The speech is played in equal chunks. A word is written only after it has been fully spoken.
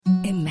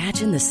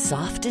Imagine the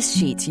softest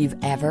sheets you've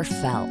ever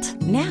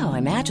felt. Now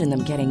imagine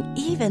them getting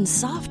even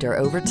softer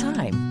over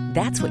time.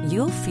 That's what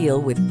you'll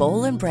feel with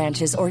Boll &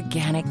 Branch's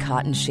organic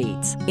cotton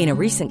sheets. In a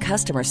recent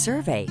customer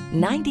survey,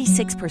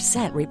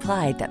 96%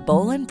 replied that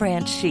Boll &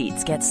 Branch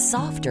sheets get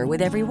softer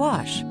with every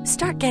wash.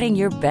 Start getting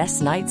your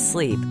best night's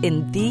sleep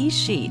in these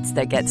sheets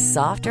that get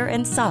softer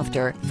and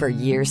softer for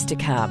years to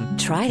come.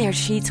 Try their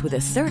sheets with a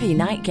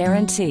 30-night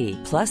guarantee.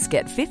 Plus,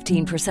 get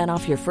 15%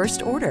 off your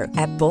first order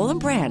at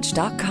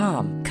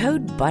bollandbranch.com.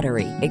 Code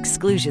BUTTERY.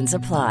 Exclusions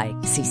apply.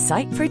 See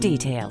site for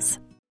details.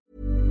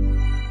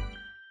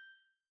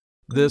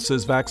 This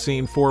is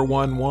Vaccine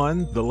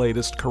 411, the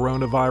latest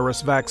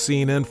coronavirus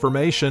vaccine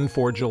information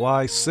for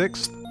July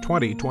 6,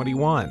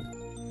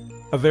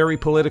 2021. A very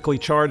politically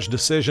charged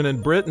decision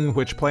in Britain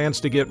which plans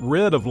to get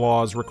rid of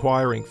laws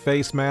requiring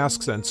face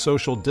masks and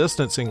social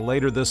distancing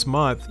later this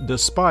month,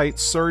 despite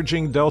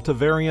surging Delta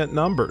variant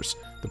numbers.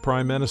 The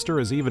Prime Minister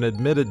has even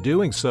admitted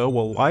doing so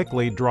will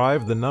likely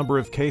drive the number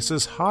of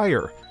cases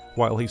higher.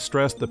 While he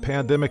stressed the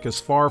pandemic is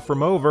far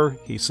from over,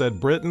 he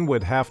said Britain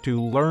would have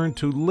to learn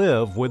to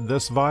live with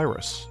this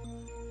virus.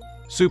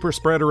 Super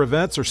spreader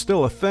events are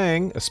still a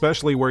thing,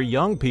 especially where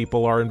young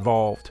people are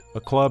involved. A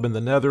club in the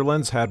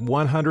Netherlands had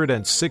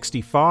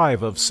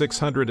 165 of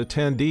 600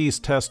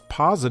 attendees test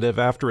positive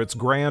after its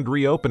grand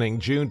reopening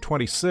June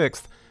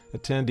 26th.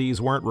 Attendees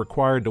weren't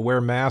required to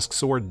wear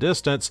masks or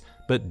distance,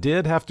 but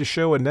did have to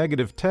show a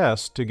negative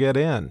test to get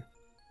in.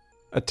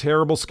 A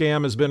terrible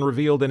scam has been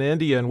revealed in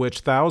India in which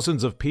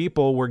thousands of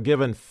people were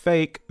given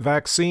fake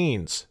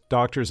vaccines.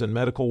 Doctors and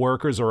medical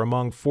workers are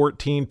among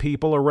 14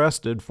 people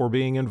arrested for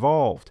being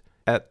involved.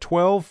 At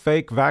 12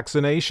 fake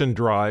vaccination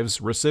drives,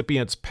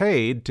 recipients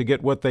paid to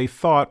get what they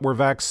thought were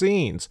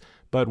vaccines,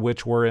 but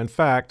which were in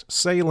fact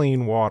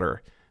saline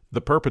water. The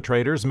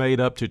perpetrators made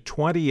up to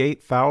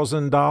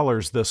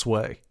 $28,000 this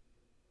way.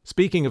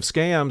 Speaking of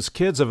scams,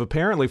 kids have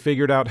apparently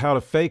figured out how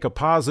to fake a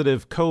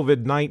positive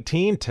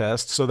COVID-19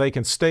 test so they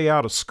can stay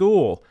out of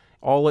school.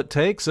 All it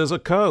takes is a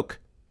Coke.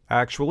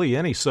 Actually,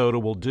 any soda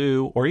will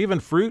do, or even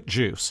fruit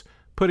juice.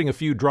 Putting a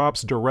few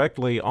drops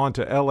directly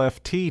onto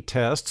LFT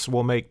tests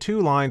will make 2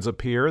 lines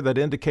appear that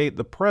indicate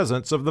the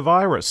presence of the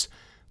virus.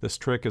 This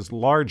trick is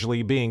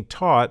largely being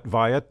taught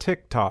via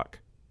TikTok.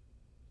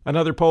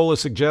 Another poll is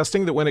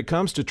suggesting that when it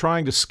comes to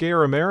trying to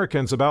scare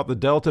Americans about the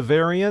Delta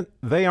variant,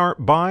 they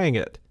aren't buying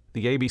it.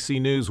 The ABC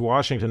News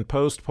Washington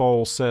Post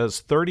poll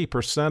says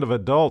 30% of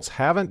adults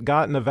haven't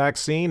gotten a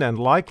vaccine and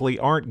likely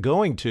aren't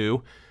going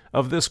to.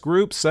 Of this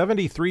group,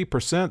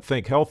 73%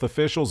 think health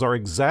officials are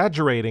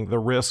exaggerating the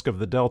risk of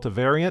the Delta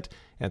variant,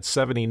 and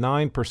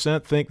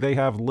 79% think they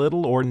have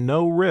little or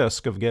no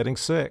risk of getting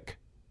sick.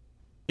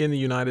 In the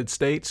United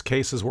States,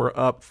 cases were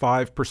up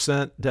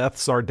 5%,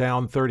 deaths are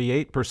down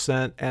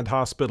 38%, and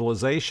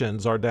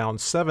hospitalizations are down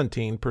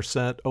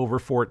 17% over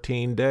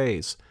 14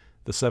 days.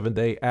 The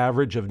 7-day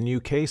average of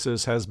new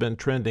cases has been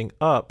trending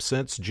up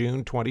since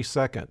June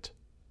 22nd.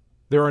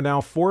 There are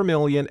now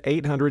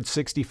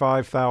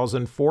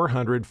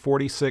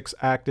 4,865,446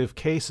 active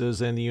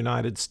cases in the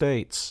United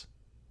States.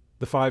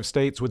 The 5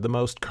 states with the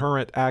most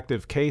current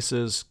active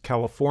cases: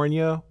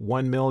 California,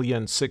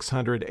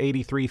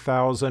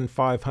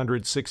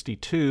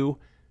 1,683,562,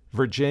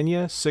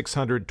 Virginia,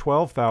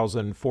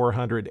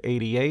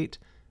 612,488,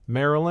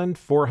 Maryland,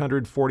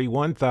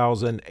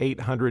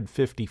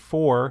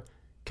 441,854,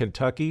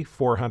 Kentucky,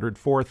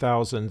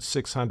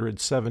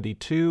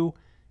 404,672,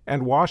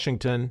 and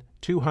Washington,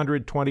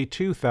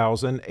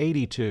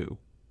 222,082.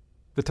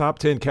 The top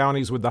 10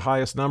 counties with the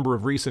highest number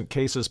of recent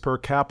cases per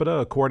capita,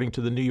 according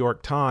to the New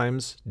York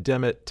Times: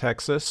 Dimmitt,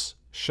 Texas;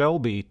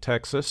 Shelby,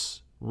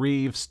 Texas;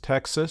 Reeves,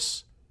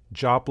 Texas;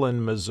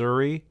 Joplin,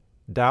 Missouri;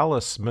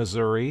 Dallas,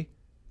 Missouri;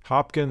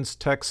 Hopkins,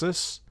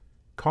 Texas;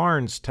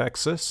 Karnes,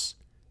 Texas;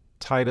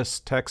 Titus,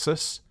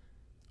 Texas;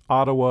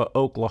 Ottawa,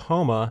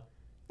 Oklahoma;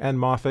 and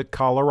Moffat,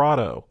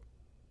 Colorado.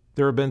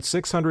 There have been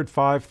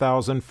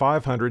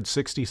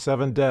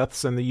 605,567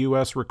 deaths in the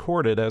U.S.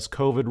 recorded as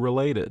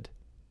COVID-related.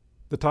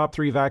 The top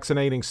 3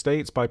 vaccinating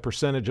states by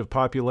percentage of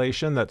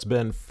population that's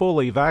been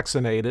fully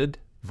vaccinated: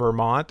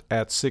 Vermont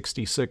at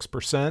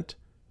 66%,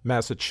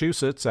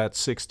 Massachusetts at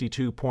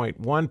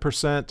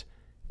 62.1%,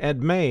 and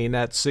Maine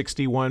at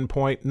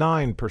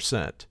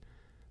 61.9%.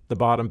 The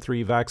bottom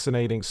 3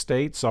 vaccinating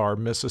states are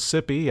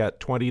Mississippi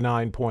at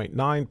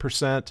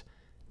 29.9%,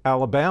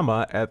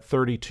 Alabama at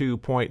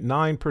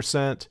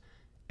 32.9%,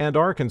 and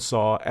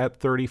Arkansas at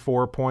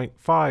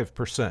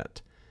 34.5%.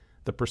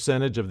 The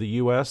percentage of the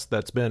U.S.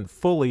 that's been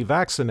fully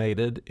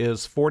vaccinated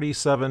is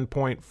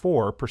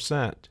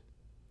 47.4%.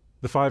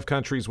 The 5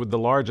 countries with the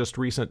largest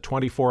recent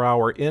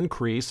 24-hour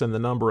increase in the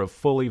number of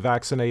fully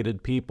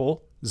vaccinated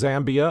people: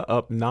 Zambia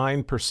up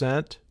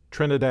 9%,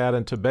 Trinidad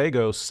and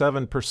Tobago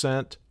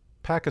 7%,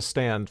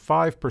 Pakistan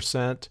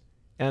 5%,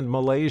 and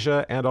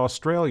Malaysia and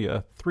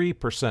Australia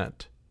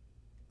 3%.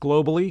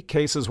 Globally,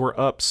 cases were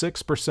up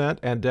 6%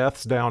 and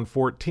deaths down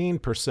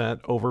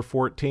 14% over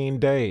 14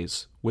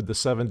 days, with the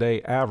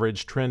 7-day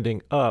average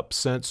trending up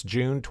since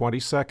June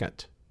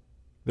 22nd.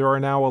 There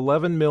are now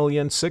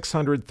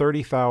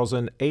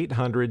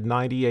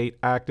 11,630,898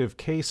 active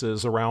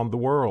cases around the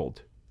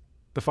world.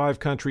 The 5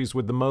 countries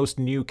with the most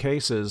new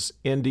cases: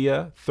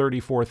 India,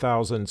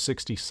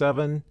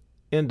 34,067,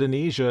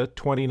 Indonesia,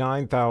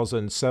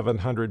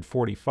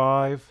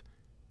 29,745,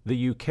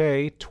 the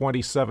UK,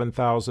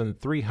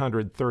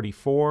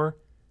 27,334,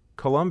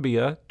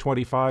 Colombia,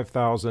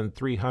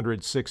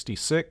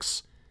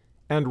 25,366,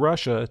 and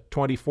Russia,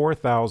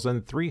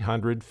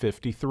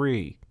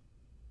 24,353.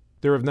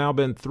 There have now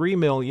been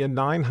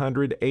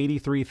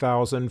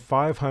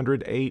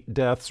 3,983,508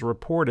 deaths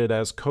reported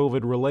as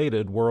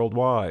COVID-related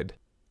worldwide.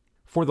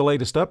 For the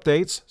latest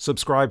updates,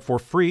 subscribe for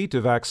free to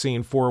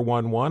Vaccine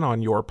 411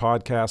 on your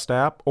podcast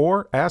app,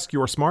 or ask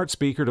your smart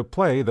speaker to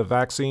play the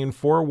Vaccine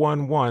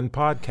 411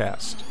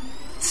 podcast.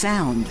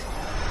 Sound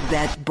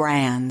that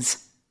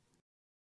brands.